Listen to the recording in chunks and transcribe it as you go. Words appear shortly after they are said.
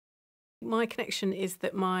my connection is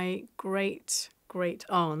that my great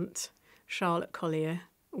aunt, Charlotte Collier,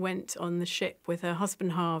 went on the ship with her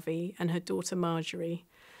husband Harvey and her daughter Marjorie.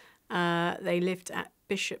 They lived at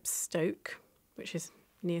Bishopstoke, which is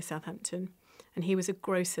near Southampton, and he was a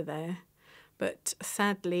grocer there. But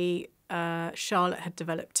sadly, Charlotte had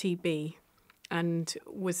developed TB and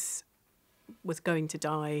was going to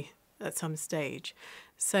die at some stage.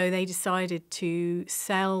 So they decided to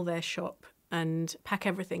sell their shop and pack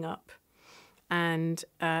everything up and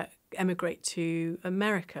emigrate to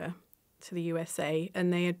America, to the USA.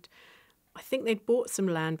 And I think they'd bought some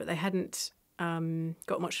land, but they hadn't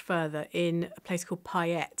got much further, in a place called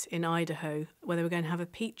Payette in Idaho, where they were going to have a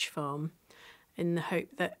peach farm in the hope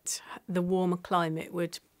that the warmer climate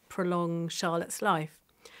would prolong Charlotte's life.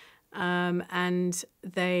 And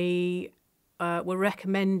they were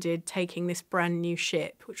recommended taking this brand new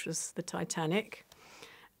ship, which was the Titanic,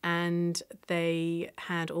 and they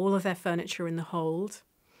had all of their furniture in the hold,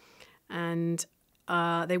 and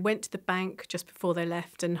they went to the bank just before they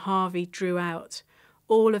left, and Harvey drew out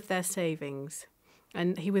all of their savings,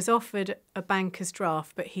 and he was offered a banker's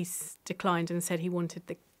draft, but he declined and said he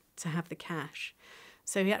wanted to have the cash.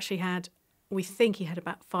 So he actually had, we think he had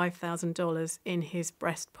about $5,000 in his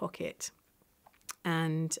breast pocket,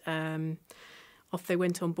 and off they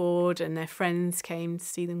went on board, and their friends came to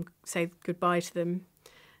see them, say goodbye to them,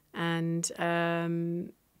 and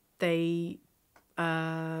they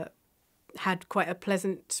had quite a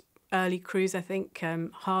pleasant early cruise, I think.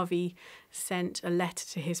 Harvey sent a letter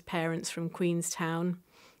to his parents from Queenstown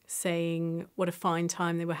saying what a fine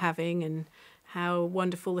time they were having and how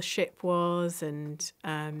wonderful the ship was, and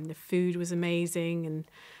the food was amazing,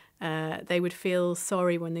 and they would feel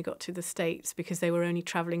sorry when they got to the States because they were only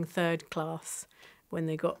travelling third class when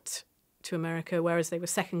they got to America, whereas they were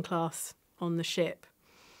second class on the ship.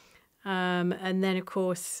 And then, of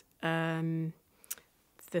course, the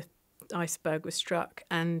iceberg was struck,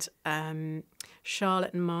 and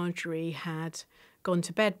Charlotte and Marjorie had gone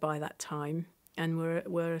to bed by that time and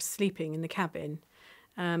were sleeping in the cabin.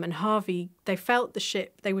 And Harvey, they felt the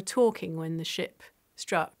ship, they were talking when the ship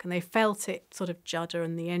struck, and they felt it sort of judder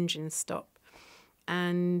and the engine stop.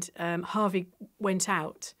 And Harvey went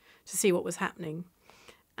out to see what was happening.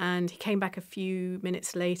 And he came back a few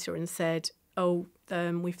minutes later and said,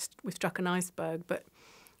 we've struck an iceberg, but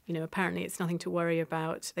apparently it's nothing to worry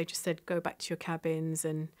about. They just said, go back to your cabins.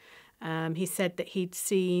 And he said that he'd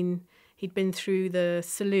been through the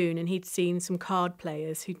saloon and he'd seen some card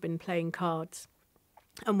players who'd been playing cards.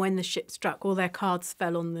 And when the ship struck, all their cards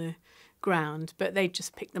fell on the ground, but they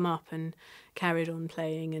just picked them up and carried on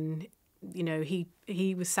playing. And,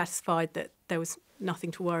 he was satisfied that there was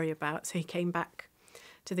nothing to worry about. So he came back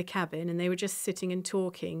to the cabin, and they were just sitting and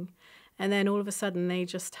talking. And then all of a sudden they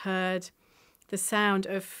just heard the sound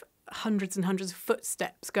of hundreds and hundreds of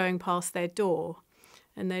footsteps going past their door.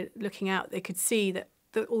 And they're looking out, they could see that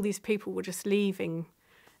all these people were just leaving.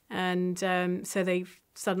 And so they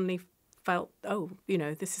suddenly felt,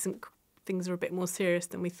 things are a bit more serious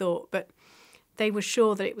than we thought. But they were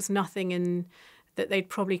sure that it was nothing and that they'd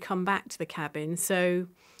probably come back to the cabin. So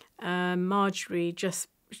Marjorie just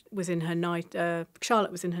was in her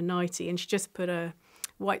Charlotte was in her nightie, and she just put a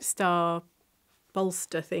White Star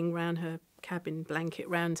bolster thing around her cabin blanket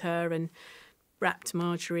round her and wrapped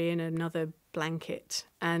Marjorie in another blanket.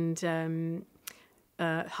 And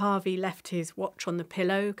Harvey left his watch on the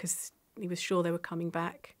pillow because he was sure they were coming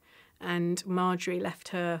back. And Marjorie left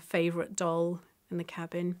her favourite doll in the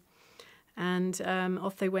cabin. And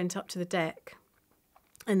off they went up to the deck.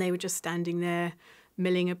 And they were just standing there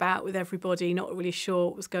milling about with everybody, not really sure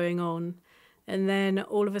what was going on. And then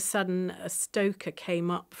all of a sudden a stoker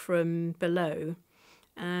came up from below,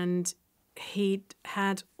 and he'd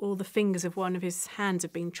had all the fingers of one of his hands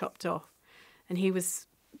had been chopped off, and he was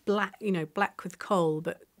black with coal,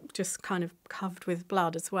 but just kind of covered with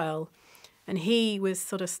blood as well. And he was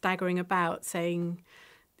sort of staggering about saying,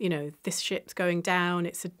 this ship's going down,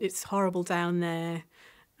 it's horrible down there,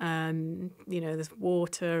 there's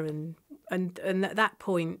water, and at that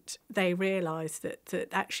point they realised that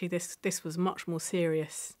actually this was much more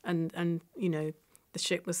serious, and the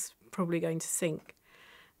ship was probably going to sink.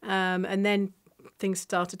 And then things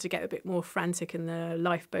started to get a bit more frantic, and the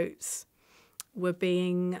lifeboats were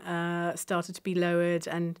being started to be lowered,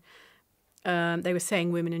 and they were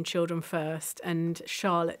saying women and children first, and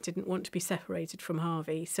Charlotte didn't want to be separated from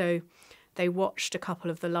Harvey, so they watched a couple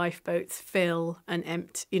of the lifeboats fill and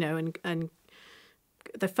empty, and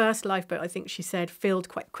the first lifeboat, I think she said, filled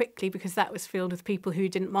quite quickly because that was filled with people who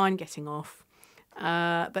didn't mind getting off.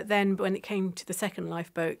 But then when it came to the second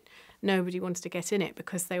lifeboat, nobody wanted to get in it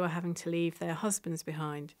because they were having to leave their husbands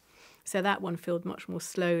behind. So that one filled much more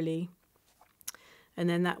slowly. And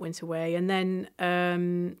then that went away. And then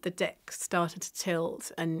the deck started to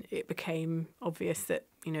tilt, and it became obvious that,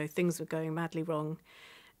 you know, things were going madly wrong.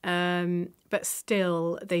 But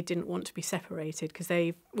still, they didn't want to be separated because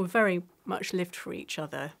they were very much lived for each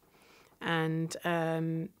other. And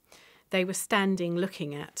they were standing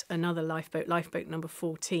looking at another lifeboat number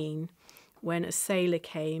 14, when a sailor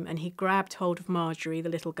came and he grabbed hold of Marjorie, the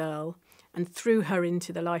little girl, and threw her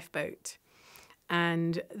into the lifeboat.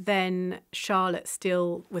 And then Charlotte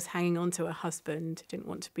still was hanging on to her husband, didn't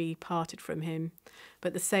want to be parted from him.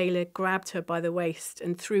 But the sailor grabbed her by the waist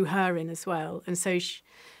and threw her in as well. And so,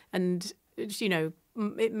 you know,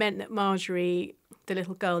 it meant that Marjorie, the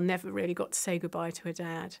little girl, never really got to say goodbye to her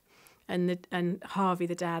dad. And Harvey,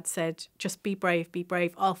 the dad, said, just be brave,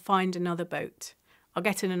 I'll find another boat. I'll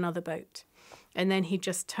get in another boat. And then he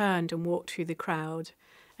just turned and walked through the crowd,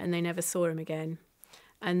 and they never saw him again.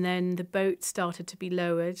 And then the boat started to be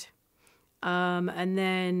lowered. And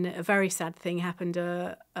then a very sad thing happened.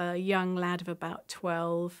 A young lad of about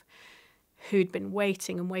 12 who'd been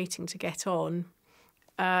waiting and waiting to get on,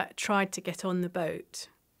 tried to get on the boat,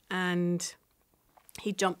 and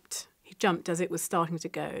he jumped as it was starting to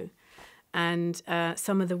go. And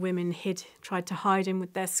some of the women tried to hide him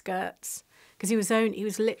with their skirts, because he was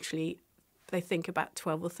literally, they think, about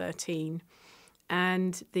 12 or 13.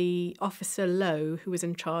 And the officer Lowe, who was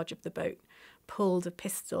in charge of the boat, pulled a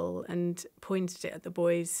pistol and pointed it at the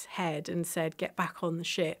boy's head and said, get back on the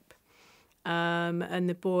ship. And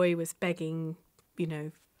the boy was begging, you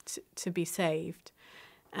know, to be saved.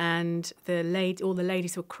 And all the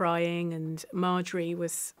ladies were crying, and Marjorie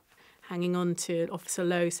was hanging on to Officer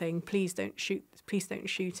Lowe, saying, please don't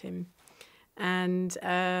shoot him.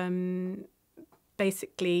 And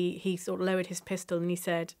basically he sort of lowered his pistol and he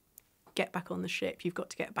said, get back on the ship, you've got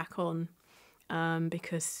to get back on,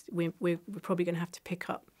 because we're probably going to have to pick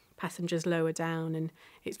up passengers lower down, and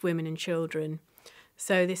it's women and children.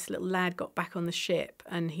 So this little lad got back on the ship,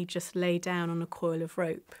 and he just lay down on a coil of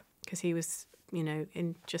rope because he was, you know,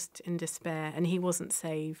 in despair, and he wasn't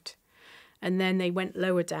saved. And then they went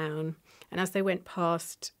lower down, and as they went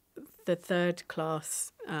past the third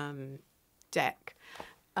class deck,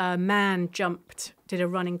 a man did a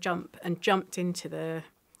running jump and jumped into the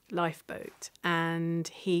lifeboat, and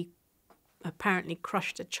he apparently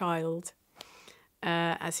crushed a child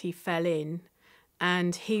as he fell in,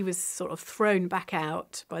 and he was sort of thrown back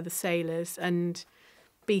out by the sailors and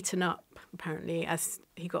beaten up, apparently, as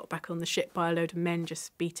he got back on the ship by a load of men.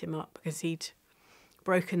 Just beat him up because he'd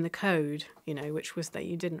broken the code, you know, which was that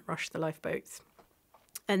you didn't rush the lifeboats.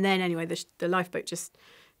 And then anyway, the lifeboat just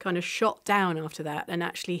kind of shot down after that and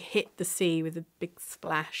actually hit the sea with a big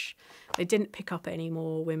splash. They didn't pick up any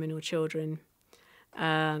more women or children.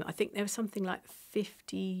 I think there was something like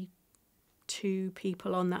 52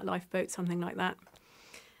 people on that lifeboat, something like that.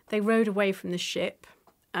 They rowed away from the ship,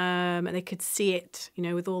 and they could see it, you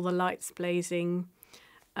know, with all the lights blazing.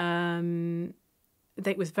 It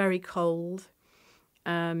was very cold.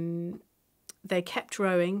 They kept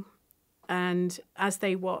rowing, and as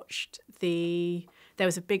they watched, there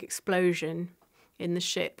was a big explosion in the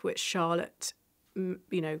ship, which Charlotte,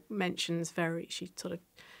 you know, mentions she's sort of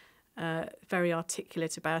very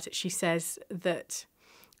articulate about it. She says that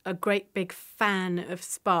a great big fan of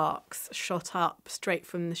sparks shot up straight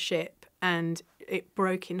from the ship, and it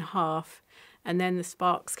broke in half, and then the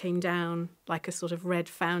sparks came down like a sort of red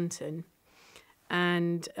fountain.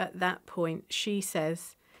 And at that point, she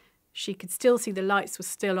says she could still see the lights were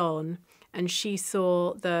still on, and she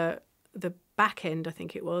saw the back end, I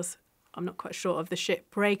think it was, I'm not quite sure, of the ship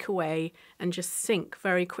break away and just sink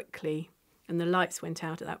very quickly. And the lights went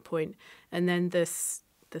out at that point. And then the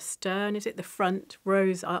stern, the front,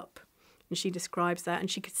 rose up, and she describes that.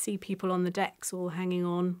 And she could see people on the decks all hanging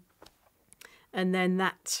on. And then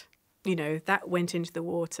that, you know, that went into the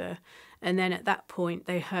water. And then at that point,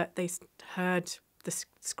 they heard the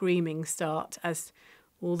screaming start as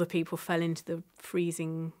all the people fell into the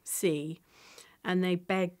freezing sea, and they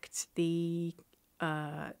begged the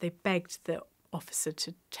officer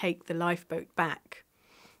to take the lifeboat back,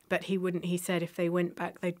 but he wouldn't. He said if they went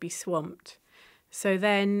back, they'd be swamped. So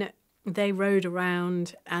then they rowed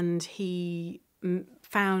around, and he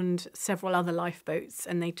found several other lifeboats,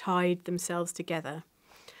 and they tied themselves together.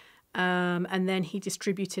 And then he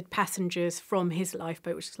distributed passengers from his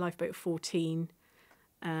lifeboat, which is lifeboat 14,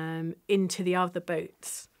 into the other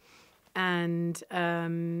boats. And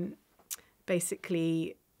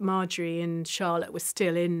basically Marjorie and Charlotte were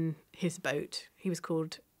still in his boat. He was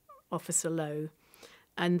called Officer Lowe.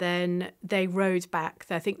 And then they rowed back.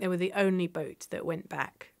 I think they were the only boat that went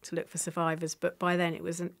back to look for survivors. But by then it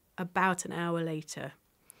was about an hour later.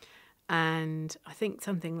 And I think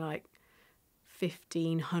something like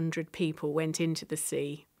 1,500 people went into the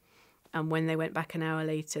sea. And when they went back an hour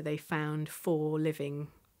later, they found 4 living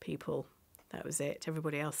people. That was it.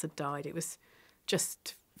 Everybody else had died. It was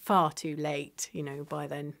just far too late, you know, by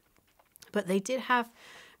then. But they did have,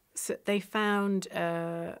 so they found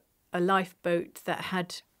a lifeboat that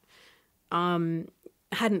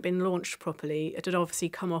hadn't been launched properly. It had obviously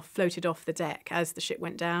floated off the deck as the ship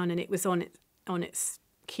went down, and it was on its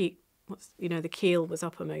keel. The keel was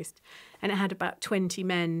uppermost, and it had about 20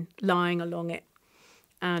 men lying along it.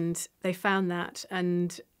 And they found that,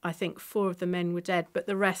 and I think 4 of the men were dead, but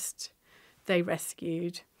the rest they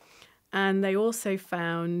rescued. And they also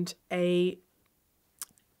found they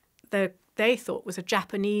thought was a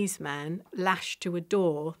Japanese man lashed to a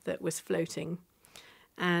door that was floating.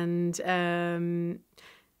 And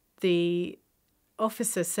the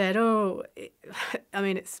officer said,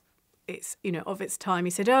 it's of its time.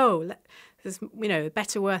 He said, there's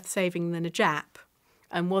better worth saving than a Jap,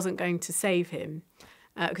 and wasn't going to save him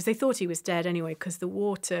because they thought he was dead anyway, because the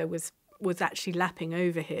water was actually lapping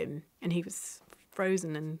over him and he was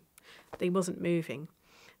frozen and he wasn't moving.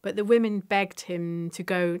 But the women begged him to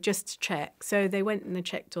go just to check. So they went and they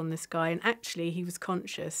checked on this guy, and actually he was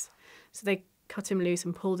conscious. So they cut him loose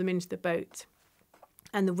and pulled him into the boat.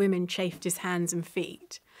 And the women chafed his hands and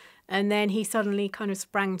feet. And then he suddenly kind of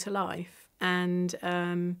sprang to life. And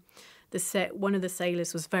one of the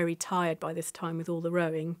sailors was very tired by this time with all the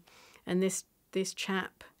rowing. And this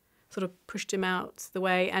chap sort of pushed him out the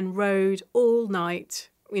way and rowed all night,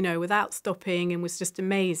 without stopping, and was just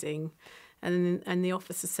amazing. And the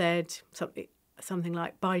officer said something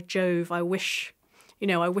like, "By Jove, I wish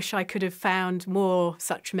I could have found more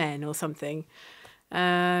such men," or something.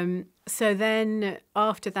 So then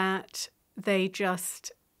after that, they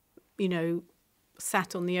just,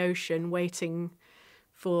 sat on the ocean waiting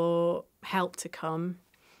for help to come.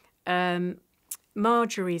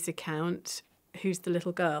 Marjorie's account, who's the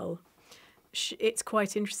little girl, it's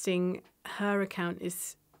quite interesting. Her account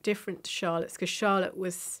is different to Charlotte's, because Charlotte it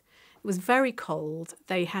was very cold.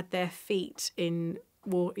 They had their feet in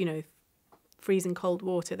freezing cold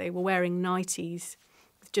water. They were wearing nighties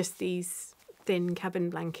with just these thin cabin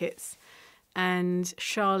blankets. And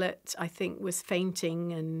Charlotte, I think, was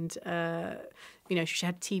fainting, and she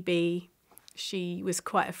had TB. She was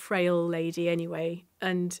quite a frail lady anyway,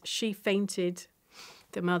 and she fainted.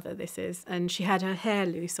 The mother, this is, and she had her hair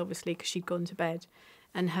loose, obviously, because she'd gone to bed,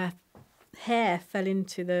 and her hair fell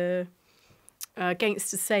into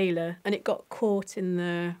against a sailor, and it got caught in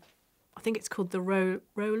I think it's called the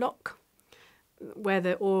rowlock, where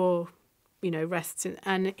the oar, rests in,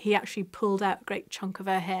 and he actually pulled out a great chunk of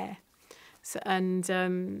her hair. So, and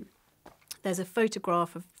there's a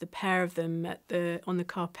photograph of the pair of them on the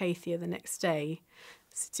Carpathia the next day,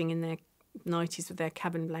 sitting in their nighties with their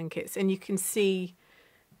cabin blankets, and you can see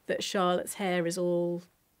that Charlotte's hair is all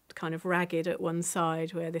kind of ragged at one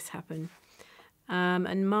side where this happened.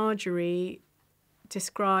 And Marjorie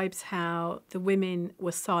describes how the women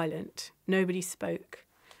were silent. Nobody spoke.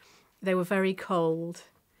 They were very cold.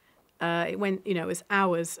 It was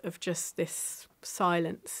hours of just this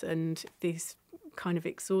silence and these kind of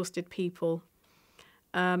exhausted people.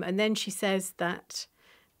 And then she says that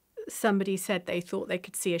somebody said they thought they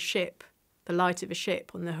could see the light of a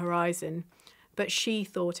ship on the horizon, but she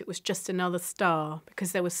thought it was just another star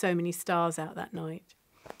because there were so many stars out that night.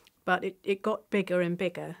 But it got bigger and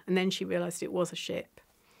bigger, and then she realised it was a ship.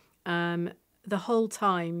 The whole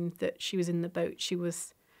time that she was in the boat,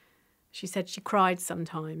 she said she cried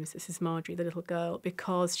sometimes, this is Marjorie, the little girl,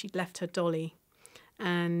 because she'd left her dolly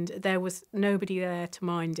and there was nobody there to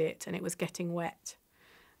mind it, and it was getting wet.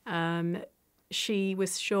 She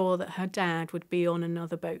was sure that her dad would be on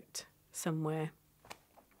another boat somewhere.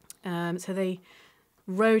 So they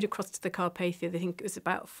rowed across to the Carpathia. I think it was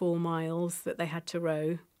about 4 miles that they had to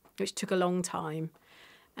row, which took a long time.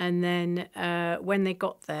 And then when they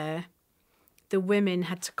got there, the women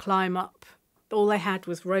had to climb up. All they had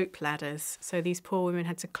was rope ladders. So these poor women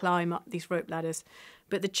had to climb up these rope ladders.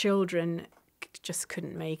 But the children just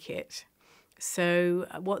couldn't make it. So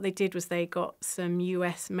what they did was they got some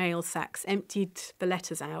US mail sacks, emptied the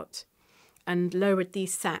letters out, and lowered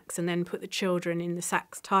these sacks, and then put the children in the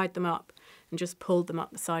sacks, tied them up, and just pulled them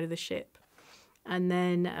up the side of the ship. And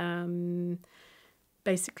then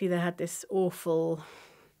basically they had this awful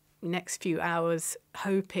next few hours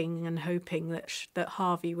hoping that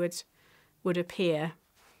Harvey would appear,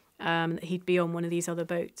 that he'd be on one of these other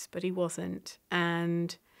boats, but he wasn't.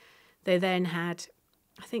 And they then had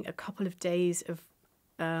I think, a couple of days of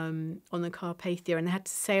on the Carpathia, and they had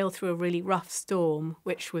to sail through a really rough storm,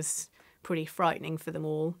 which was pretty frightening for them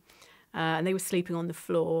all. And they were sleeping on the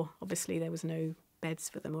floor. Obviously, there was no beds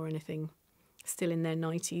for them or anything, still in their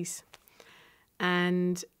 90s.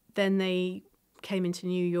 And then they came into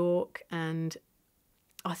New York, and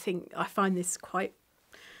I think I find this quite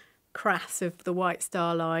crass of the White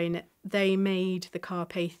Star Line. They made the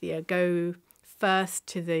Carpathia go first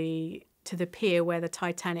to the pier where the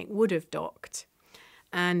Titanic would have docked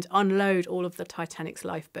and unload all of the Titanic's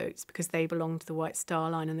lifeboats, because they belonged to the White Star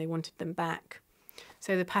Line and they wanted them back.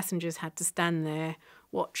 So the passengers had to stand there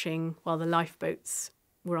watching while the lifeboats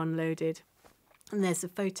were unloaded. And there's a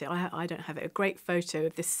photo, I don't have it, a great photo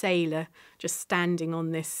of this sailor just standing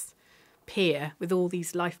on this pier with all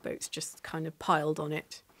these lifeboats just kind of piled on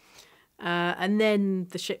it. And then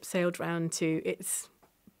the ship sailed round to its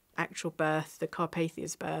actual berth, the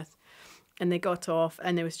Carpathia's berth, and they got off,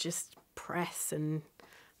 and there was just press and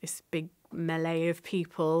this big melee of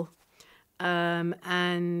people.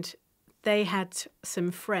 And they had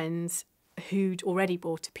some friends who'd already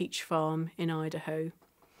bought a peach farm in Idaho,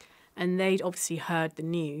 and they'd obviously heard the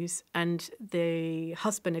news, and the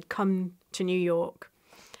husband had come to New York,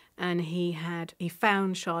 and he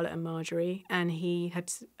found Charlotte and Marjorie, and he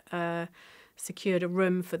had secured a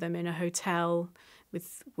room for them in a hotel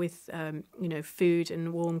with food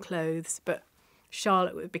and warm clothes. But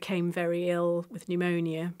Charlotte became very ill with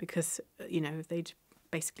pneumonia because they'd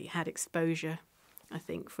basically had exposure, I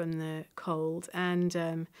think, from the cold,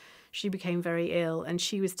 and she became very ill, and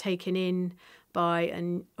she was taken in by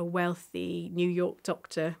a wealthy New York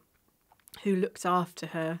doctor who looked after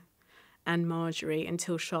her and Marjorie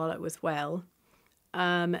until Charlotte was well.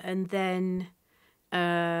 And then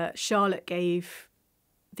Charlotte gave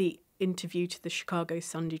the interview to the Chicago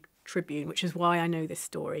Sunday Tribune, which is why I know this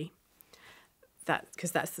story,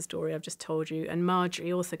 because that's the story I've just told you. And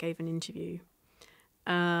Marjorie also gave an interview.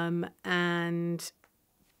 And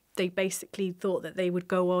they basically thought that they would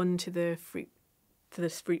go on to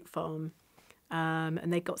this fruit farm.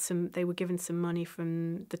 And they were given some money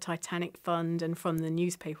from the Titanic Fund and from the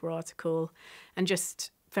newspaper article, and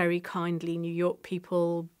just very kindly New York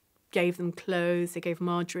people gave them clothes. They gave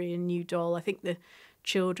Marjorie a new doll. I think the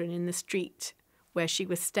children in the street where she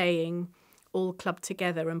was staying all clubbed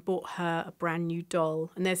together and bought her a brand new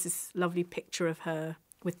doll. And there's this lovely picture of her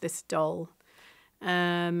with this doll.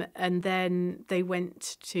 And then they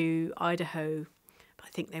went to Idaho. I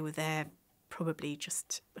think they were there probably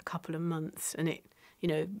just a couple of months, and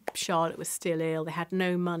Charlotte was still ill. They had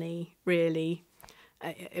no money, really.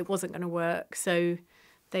 It wasn't going to work. So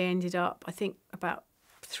they ended up, I think, about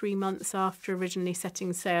 3 months after originally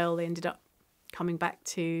setting sail, they ended up coming back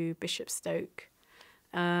to Bishopstoke.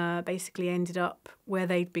 Basically ended up where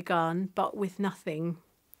they'd begun, but with nothing.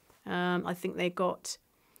 I think they got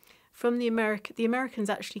from the Americans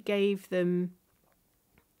actually gave them,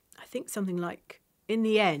 I think, something like, in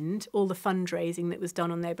the end, all the fundraising that was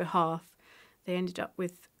done on their behalf, they ended up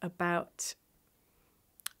with about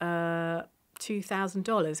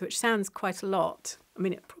 $2,000, which sounds quite a lot. I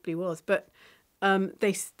mean, it probably was, but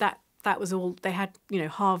that was all they had.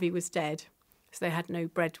 Harvey was dead, so they had no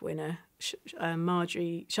breadwinner.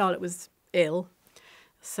 Charlotte was ill,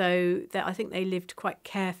 so I think they lived quite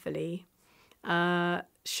carefully.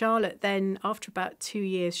 Charlotte then, after about 2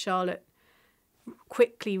 years, Charlotte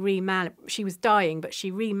quickly remarried. She was dying, but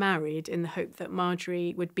she remarried in the hope that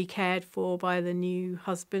Marjorie would be cared for by the new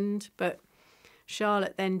husband. But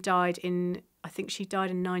Charlotte then died I think she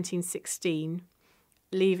died in 1916,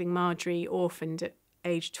 leaving Marjorie orphaned at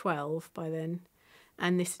age 12 by then.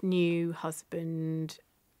 And this new husband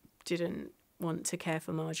didn't want to care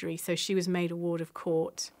for Marjorie, so she was made a ward of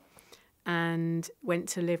court and went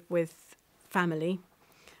to live with family.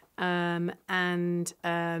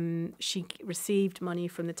 She received money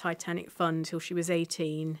from the Titanic Fund till she was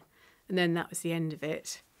 18, and then that was the end of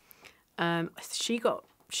it.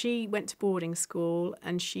 She went to boarding school,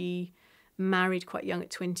 and she married quite young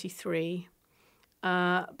at 23.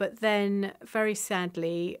 But then, very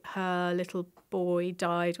sadly, her little boy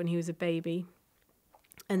died when he was a baby,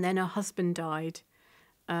 and then her husband died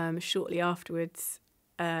shortly afterwards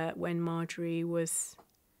when Marjorie was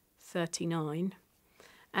 39.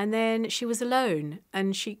 And then she was alone,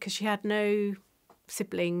 and because she had no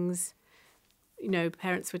siblings,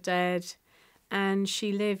 parents were dead, and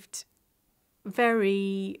she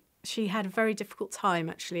had a very difficult time,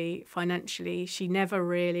 actually, financially. She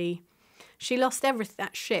lost everything.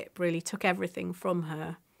 That ship really took everything from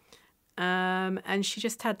her. And she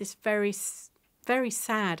just had this very, very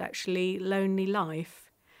sad, actually, lonely life.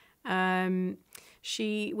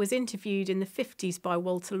 She was interviewed in the 50s by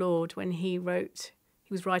Walter Lord when he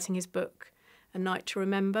was writing his book, A Night to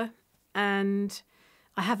Remember. And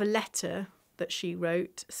I have a letter that she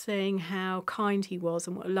wrote saying how kind he was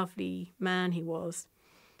and what a lovely man he was,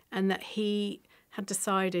 and that he had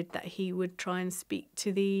decided that he would try and speak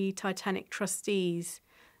to the Titanic trustees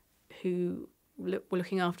who were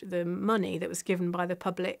looking after the money that was given by the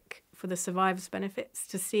public for the survivors' benefits,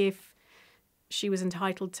 to see if she was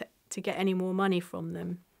entitled to get any more money from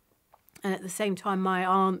them. And at the same time, my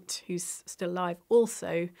aunt, who's still alive,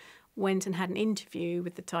 also went and had an interview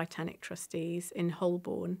with the Titanic trustees in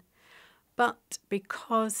Holborn. But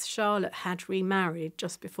because Charlotte had remarried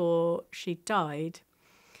just before she died,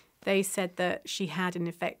 they said that she had, in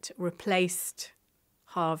effect, replaced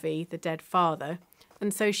Harvey, the dead father,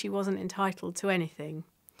 and so she wasn't entitled to anything,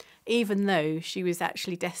 even though she was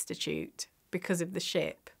actually destitute because of the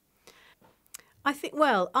ship. I think,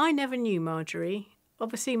 well, I never knew Marjorie.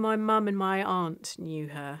 Obviously, my mum and my aunt knew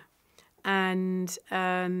her, and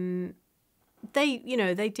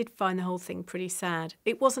they did find the whole thing pretty sad.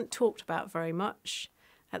 It wasn't talked about very much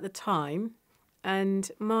at the time,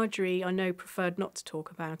 and Marjorie, I know, preferred not to talk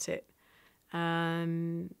about it.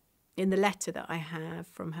 In the letter that I have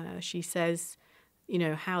from her, she says,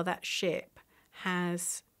 how that ship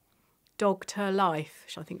has dogged her life,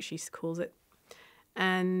 I think she calls it.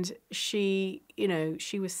 And she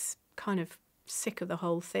was kind of sick of the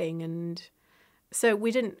whole thing. And so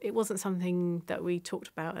it wasn't something that we talked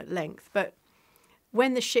about at length. But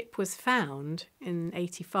when the ship was found in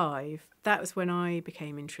 1985, that was when I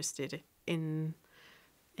became interested in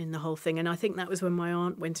the whole thing. And I think that was when my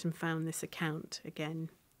aunt went and found this account again.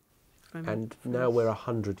 And now we're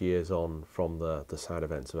 100 years on from the sad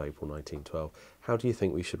events of April 1912. How do you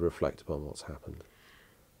think we should reflect upon what's happened?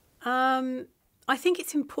 I think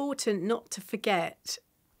it's important not to forget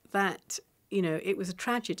that, it was a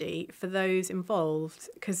tragedy for those involved,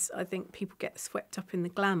 because I think people get swept up in the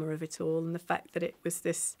glamour of it all and the fact that it was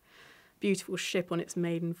this beautiful ship on its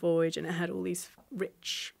maiden voyage and it had all these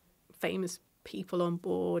rich, famous people on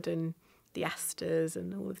board and the Astors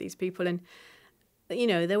and all of these people. And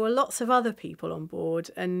there were lots of other people on board,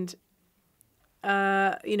 and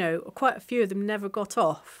quite a few of them never got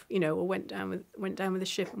off, or went down with the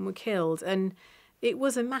ship and were killed. And it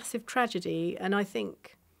was a massive tragedy. And I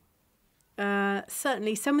think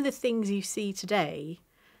certainly some of the things you see today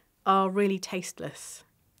are really tasteless.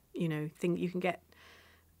 You can get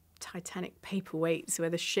Titanic paperweights where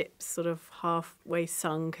the ship's sort of halfway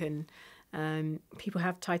sunk, and people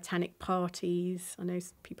have Titanic parties. I know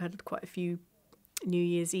people had quite a few New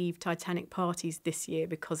Year's Eve Titanic parties this year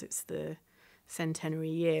because it's the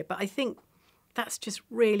centenary year. But I think that's just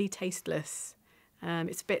really tasteless.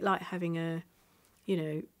 It's a bit like having a,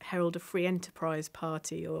 Herald of Free Enterprise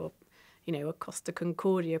party, or, a Costa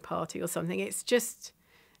Concordia party or something. It's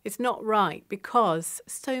not right, because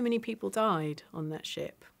so many people died on that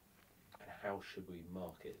ship. And how should we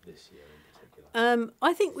mark it this year in particular?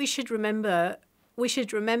 I think we should remember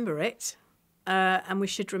it, and we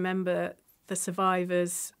should remember the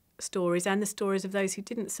survivors' stories and the stories of those who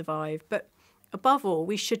didn't survive. But above all,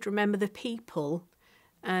 we should remember the people,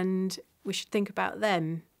 and we should think about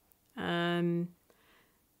them. And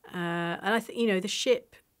I think, the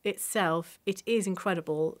ship itself, it is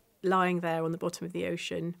incredible, lying there on the bottom of the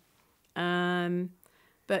ocean.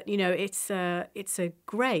 But, it's a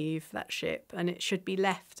grave, that ship, and it should be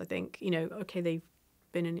left, I think. Okay, they've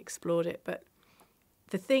been and explored it. But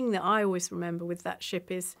the thing that I always remember with that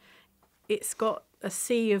ship is it's got a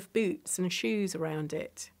sea of boots and shoes around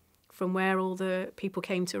it from where all the people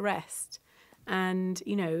came to rest. And,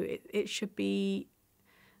 it should be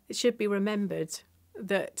remembered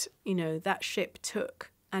that, that ship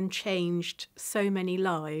took and changed so many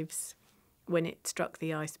lives when it struck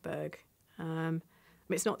the iceberg.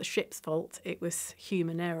 It's not the ship's fault, it was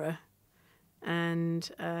human error. And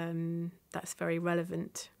that's very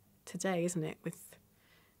relevant today, isn't it, with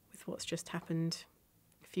what's just happened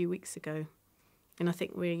a few weeks ago. And I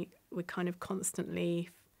think we kind of constantly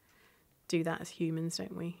do that as humans,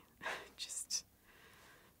 don't we? Just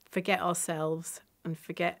forget ourselves and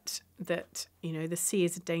forget that, the sea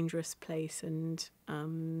is a dangerous place, and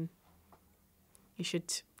you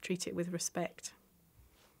should treat it with respect.